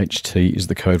 VHT is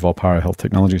the code, Volpara Health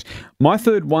Technologies. My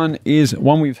third one is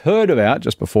one we've heard about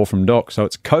just before from Doc. So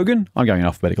it's Kogan. I'm going in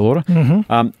alphabetical order.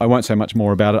 I won't say much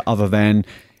more about it other than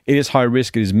it is high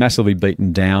risk. It is massively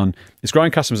beaten down. It's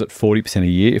growing customers at 40% a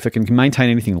year. If it can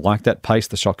maintain anything like that pace,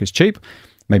 the stock is cheap.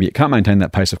 Maybe it can't maintain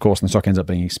that pace, of course, and the stock ends up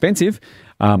being expensive.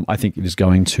 I think it is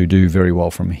going to do very well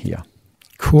from here.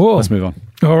 Cool. Let's move on.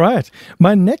 All right.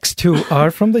 My next two are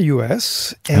from the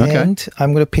US, and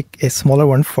I'm going to pick a smaller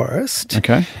one first.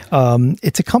 Okay.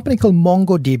 It's a company called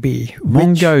MongoDB.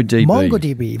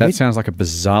 MongoDB. That sounds like a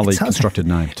bizarrely constructed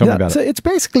name. Tell me about it. So it's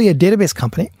basically a database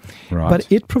company, but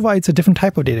it provides a different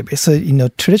type of database. So,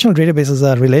 traditional databases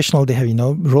are relational. They have,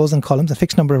 rows and columns, a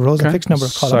fixed number of rows and fixed number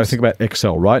of columns. So think about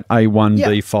Excel, right? A1,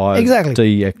 B5, exactly.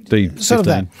 D15. Sort of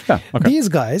that. Yeah, okay. These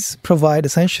guys provide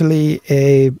essentially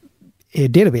a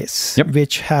database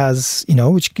which has,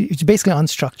 which is basically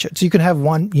unstructured. So you can have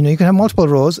you can have multiple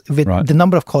rows with the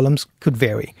number of columns could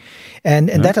vary. And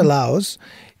that allows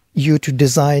you to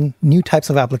design new types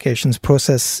of applications,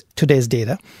 process today's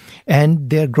data, and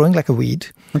they're growing like a weed.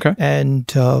 Okay. And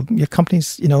your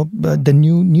companies, the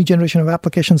new generation of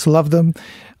applications love them.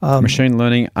 Machine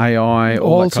learning, AI,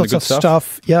 all that kind sorts of good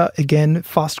stuff. Yeah, again,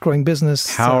 fast-growing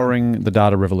business. Powering the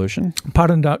data revolution.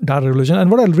 Part of data revolution. And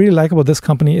what I really like about this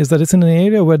company is that it's in an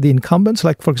area where the incumbents,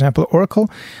 like, for example, Oracle,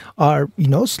 are,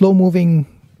 slow-moving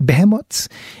behemoths,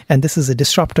 and this is a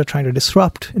disruptor trying to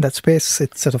disrupt in that space.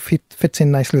 It sort of fits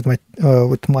in nicely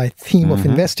with my theme of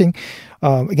investing.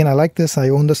 Again, I like this. I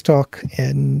own the stock,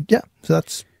 and so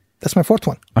that's my fourth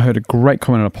one. I heard a great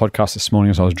comment on a podcast this morning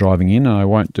as I was driving in, and I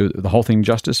won't do the whole thing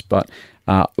justice, but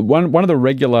one of the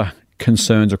regular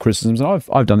concerns or criticisms, and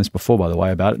I've done this before, by the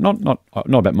way, about it, not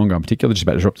about Mongo in particular, just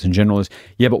about disruptors in general, is,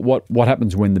 but what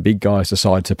happens when the big guys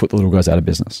decide to put the little guys out of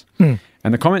business? And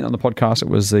the comment on the podcast, it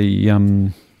was the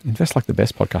Invest Like the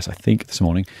Best podcast, I think, this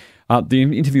morning. The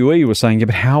interviewee was saying, but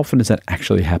how often does that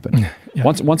actually happen?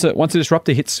 Once a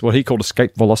disruptor hits what he called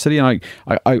escape velocity, and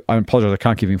I apologize, I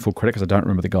can't give him full credit because I don't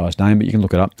remember the guy's name, but you can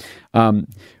look it up.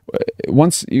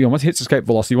 Once it hits escape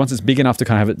velocity, once it's big enough to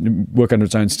kind of have it work under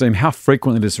its own steam, how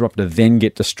frequently does the disruptor then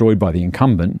get destroyed by the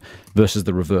incumbent versus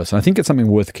the reverse? And I think it's something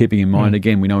worth keeping in mind.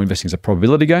 Again, we know investing is a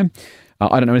probability game.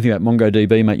 I don't know anything about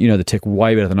MongoDB, mate. You know the tech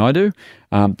way better than I do.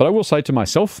 But I will say to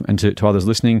myself and to others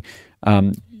listening,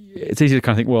 it's easy to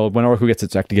kind of think, well, when Oracle gets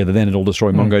its act together, then it'll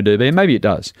destroy MongoDB. And maybe it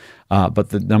does.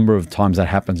 But the number of times that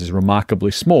happens is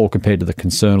remarkably small compared to the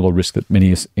concern or risk that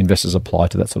many investors apply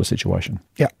to that sort of situation.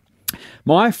 Yeah.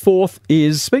 My fourth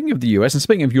is, speaking of the US and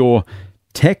speaking of your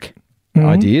tech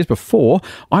ideas before,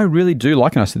 I really do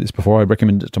like, and I said this before, I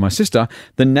recommended it to my sister,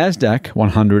 the NASDAQ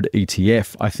 100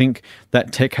 ETF. I think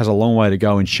that tech has a long way to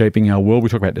go in shaping our world. We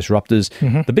talk about disruptors.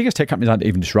 The biggest tech companies aren't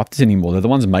even disruptors anymore. They're the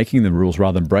ones making the rules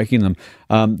rather than breaking them.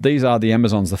 These are the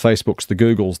Amazons, the Facebooks, the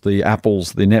Googles, the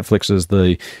Apples, the Netflixes,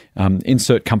 the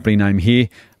insert company name here.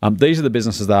 These are the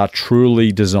businesses that are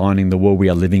truly designing the world we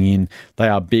are living in. They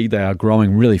are big. They are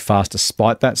growing really fast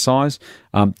despite that size.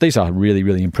 These are really,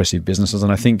 really impressive businesses.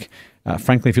 And I think,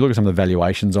 frankly, if you look at some of the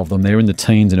valuations of them, they're in the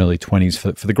teens and early 20s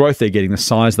for the growth they're getting, the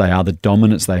size they are, the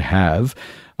dominance they have.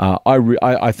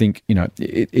 I think,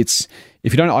 it's...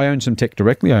 If you don't, I own some tech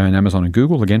directly. I own Amazon and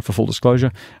Google, again, for full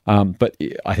disclosure. But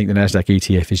I think the NASDAQ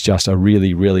ETF is just a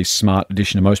really, really smart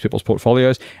addition to most people's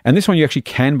portfolios. And this one you actually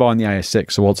can buy on the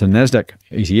ASX. So while it's a NASDAQ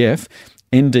ETF,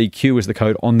 NDQ is the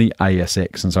code on the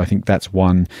ASX. And so I think that's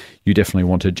one you definitely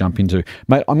want to jump into.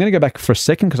 Mate, I'm going to go back for a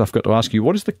second because I've got to ask you,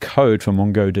 what is the code for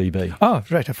MongoDB? Oh,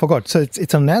 right. I forgot. So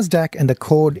it's on NASDAQ and the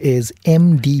code is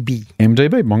MDB.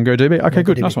 MDB, MongoDB. Okay,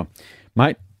 good. Nice one.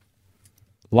 Mate,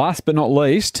 last but not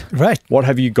least, right? What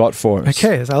have you got for us?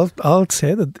 Okay, so I'll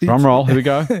say that. Drum roll. Here we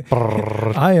go.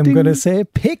 I am going to say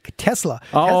pick Tesla.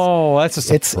 Oh, that's a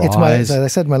surprise. It's my, as I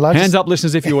said, my largest. Hands up,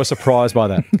 listeners, if you were surprised by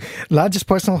that. Largest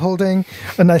personal holding,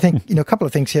 and I think a couple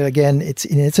of things here. Again, it's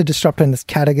a disruptor in this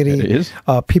category. It is.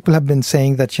 People have been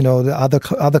saying that the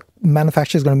other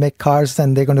manufacturers are going to make cars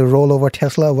and they're going to roll over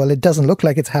Tesla. Well, it doesn't look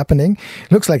like it's happening.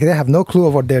 It looks like they have no clue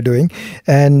of what they're doing.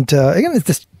 And again, it's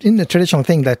this in the traditional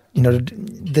thing that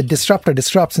the disruptor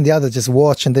disrupts and the others just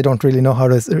watch and they don't really know how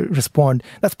to respond.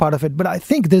 That's part of it. But I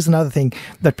think there's another thing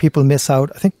that people miss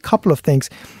out. I think a couple of things.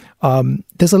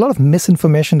 There's a lot of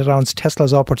misinformation around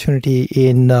Tesla's opportunity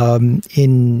in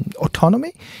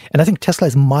autonomy, and I think Tesla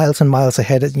is miles and miles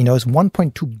ahead. It's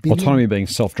 1.2 billion. Autonomy being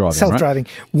self-driving. Self-driving.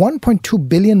 Right? 1.2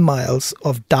 billion miles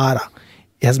of data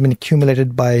has been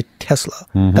accumulated by Tesla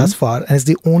thus far, and it's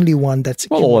the only one that's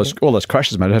all those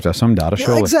crashes, mate. Have to have some data,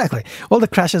 surely. Yeah, exactly. All the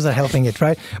crashes are helping it,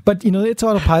 right? But it's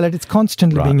autopilot; it's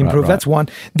constantly being improved. Right. That's one.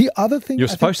 The other thing you're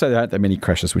supposed to say there aren't that many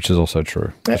crashes, which is also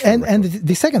true. And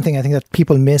the second thing I think that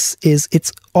people miss is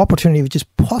its opportunity, which is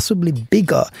possibly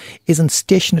bigger, is in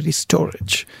stationary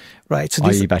storage. Right. So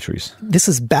i.e. batteries. This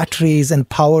is batteries and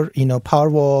power, power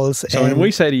walls. So when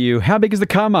we say to you, how big is the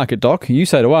car market, Doc? You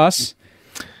say to us,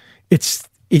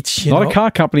 it's not a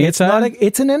car company. It's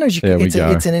an energy. There we it's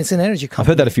go. It's an energy company. I've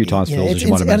heard that a few times, Phil, as you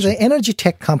might imagine. It's an energy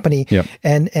tech company. Yep.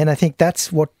 And I think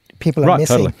that's what people are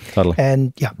missing. Totally.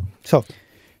 And so.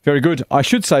 Very good. I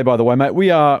should say, by the way, mate, we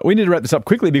need to wrap this up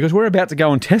quickly because we're about to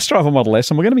go and test drive a Model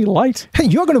S and we're going to be late. Hey,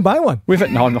 you're going to buy one.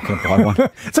 No, I'm not going to buy one.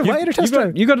 So why are you test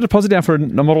drive? You got a deposit down for a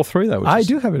Model 3, though. I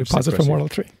do have a deposit for Model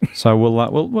 3. So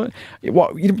the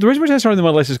reason we're test driving the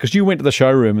Model S is because you went to the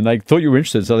showroom and they thought you were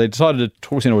interested, so they decided to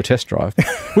talk us into a test drive,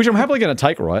 which I'm happily going to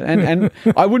take, right? And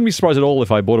I wouldn't be surprised at all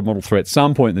if I bought a Model 3 at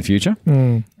some point in the future,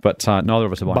 but neither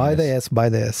of us are buying Buy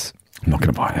the S. I'm not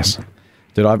going to buy an S.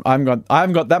 Dude, I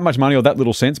haven't got that much money or that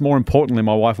little sense. More importantly,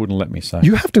 my wife wouldn't let me. So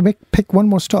you have to pick one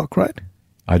more stock, right?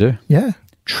 I do. Yeah.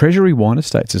 Treasury Wine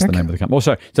Estates is the name of the company.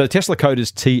 Also, so the Tesla code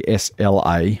is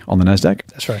TSLA on the NASDAQ.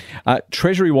 That's right.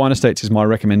 Treasury Wine Estates is my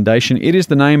recommendation. It is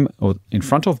the name, or in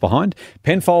front of, behind,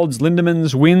 Penfolds,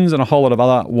 Lindemans, Wynns, and a whole lot of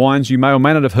other wines you may or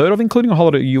may not have heard of, including a whole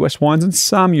lot of US wines and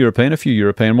a few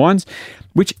European wines,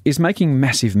 which is making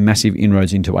massive, massive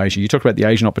inroads into Asia. You talked about the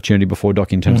Asian opportunity before,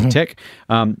 Doc, in terms of tech.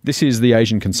 This is the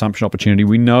Asian consumption opportunity.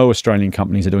 We know Australian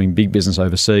companies are doing big business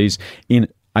overseas, in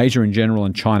Asia in general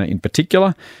and China in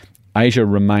particular. Asia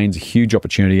remains a huge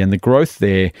opportunity, and the growth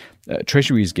there,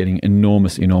 Treasury is getting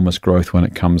enormous growth when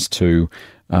it comes to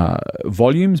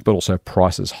volumes, but also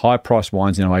prices. High-priced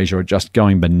wines in Asia are just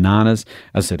going bananas,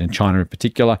 as I said, in China in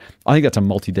particular. I think that's a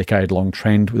multi-decade-long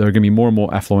trend. There are going to be more and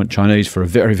more affluent Chinese for a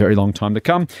very, very long time to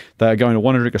come. They are going to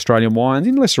want to drink Australian wines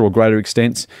in lesser or greater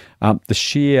extents. The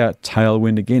sheer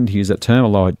tailwind, again, to use that term,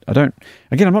 although I'm not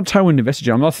a tailwind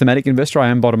investor. I'm not a thematic investor. I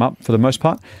am bottom-up for the most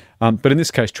part. But in this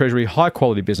case, Treasury,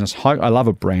 high-quality business. I love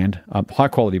a brand,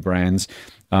 high-quality brands.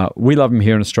 We love them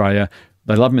here in Australia.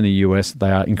 They love them in the US.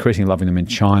 They are increasingly loving them in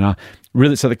China.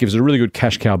 Really, so that gives it a really good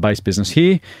cash cow-based business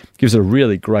here. Gives it a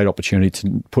really great opportunity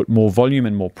to put more volume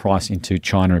and more price into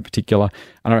China in particular.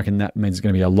 And I reckon that means it's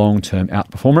going to be a long-term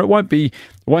outperformer. It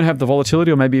won't have the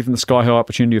volatility or maybe even the sky-high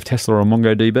opportunity of Tesla or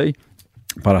MongoDB,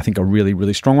 but I think a really,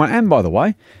 really strong one. And by the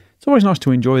way, it's always nice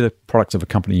to enjoy the products of a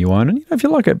company you own. And if you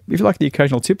like the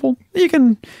occasional tipple, you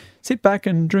can sit back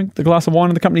and drink the glass of wine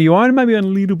of the company you own and maybe earn a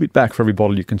little bit back for every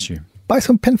bottle you consume. Buy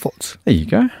some Penfolds. There you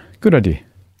go. Good idea.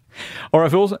 All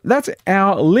right, Phils, that's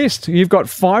our list. You've got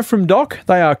 5 from Doc.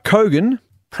 They are Kogan,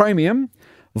 Praemium,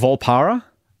 Volpara,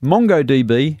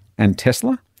 MongoDB, and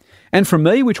Tesla. And from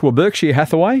me, which were Berkshire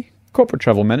Hathaway, Corporate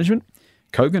Travel Management,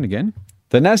 Kogan again,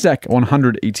 the NASDAQ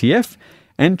 100 ETF,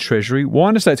 and Treasury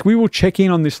Wine Estates. We will check in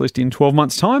on this list in 12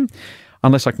 months' time.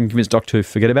 unless I can convince Doc to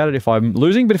forget about it if I'm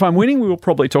losing. But if I'm winning, we will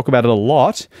probably talk about it a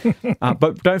lot.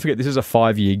 But don't forget, this is a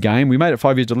 5-year game. We made it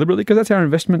 5 years deliberately because that's our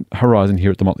investment horizon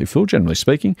here at the Motley Fool, generally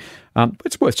speaking.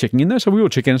 It's worth checking in, though, so we will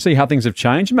check in and see how things have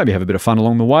changed and maybe have a bit of fun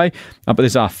along the way. But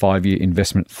there's our 5-year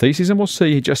investment thesis, and we'll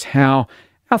see just how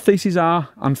our theses are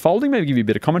unfolding, maybe give you a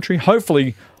bit of commentary.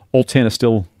 Hopefully, all 10 are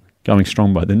still going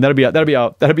strong by then. That'll be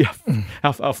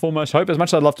our foremost hope. As much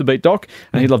as I'd love to beat Doc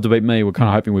and he'd love to beat me, we're kind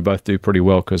of hoping we both do pretty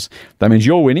well, because that means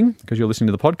you're winning because you're listening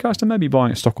to the podcast and maybe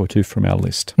buying a stock or two from our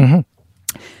list.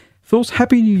 Fools,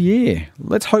 Happy New Year.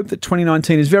 Let's hope that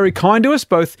 2019 is very kind to us,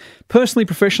 both personally,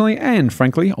 professionally, and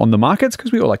frankly on the markets,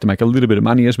 because we all like to make a little bit of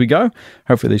money as we go.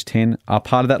 Hopefully these 10 are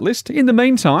part of that list. In the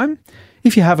meantime,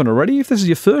 if you haven't already, if this is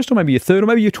your first or maybe your third or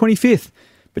maybe your 25th,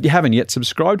 but you haven't yet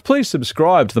subscribed, please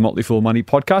subscribe to the Motley Fool Money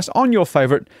podcast on your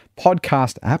favourite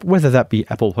podcast app, whether that be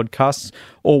Apple Podcasts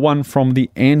or one from the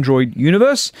Android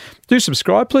universe. Do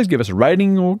subscribe. Please give us a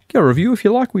rating or a review if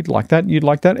you like. We'd like that. You'd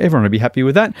like that. Everyone would be happy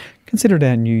with that. Consider it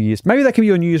our New Year's. Maybe that can be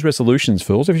your New Year's resolutions,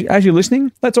 Fools. As you're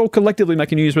listening, let's all collectively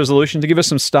make a New Year's resolution to give us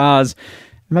some stars,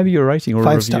 maybe your rating or a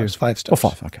review. 5 stars. 5 stars. Oh,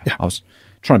 5. Okay. Yeah. I was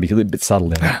trying to be a little bit subtle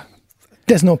there.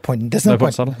 There's no point. There's no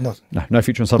point. Subtle? No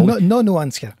feature on subtle. No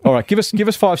nuance here. All right, give us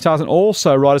 5 stars and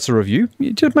also write us a review.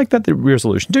 You just make that the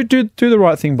resolution. Do the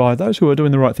right thing by those who are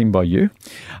doing the right thing by you.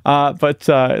 But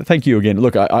thank you again.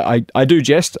 Look, I do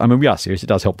jest. I mean, we are serious. It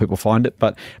does help people find it.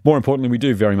 But more importantly, we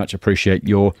do very much appreciate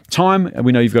your time. And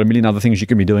we know you've got a million other things you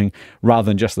can be doing rather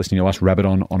than just listening to us rabbit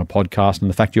on a podcast. And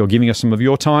the fact you're giving us some of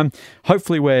your time,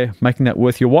 hopefully we're making that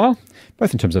worth your while,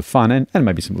 both in terms of fun and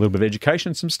maybe a little bit of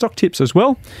education, some stock tips as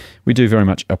well. We do very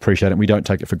much appreciate it, and we don't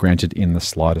take it for granted in the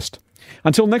slightest.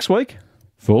 Until next week,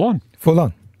 Fool on. Fool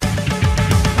on.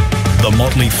 The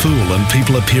Motley Fool and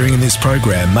people appearing in this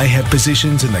program may have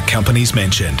positions in the companies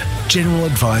mentioned. General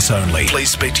advice only.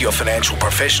 Please speak to your financial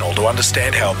professional to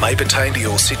understand how it may pertain to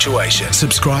your situation.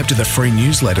 Subscribe to the free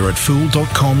newsletter at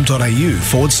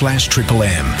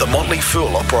fool.com.au/MMM. The Motley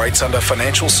Fool operates under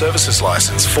Financial Services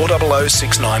Licence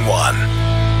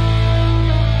 400691.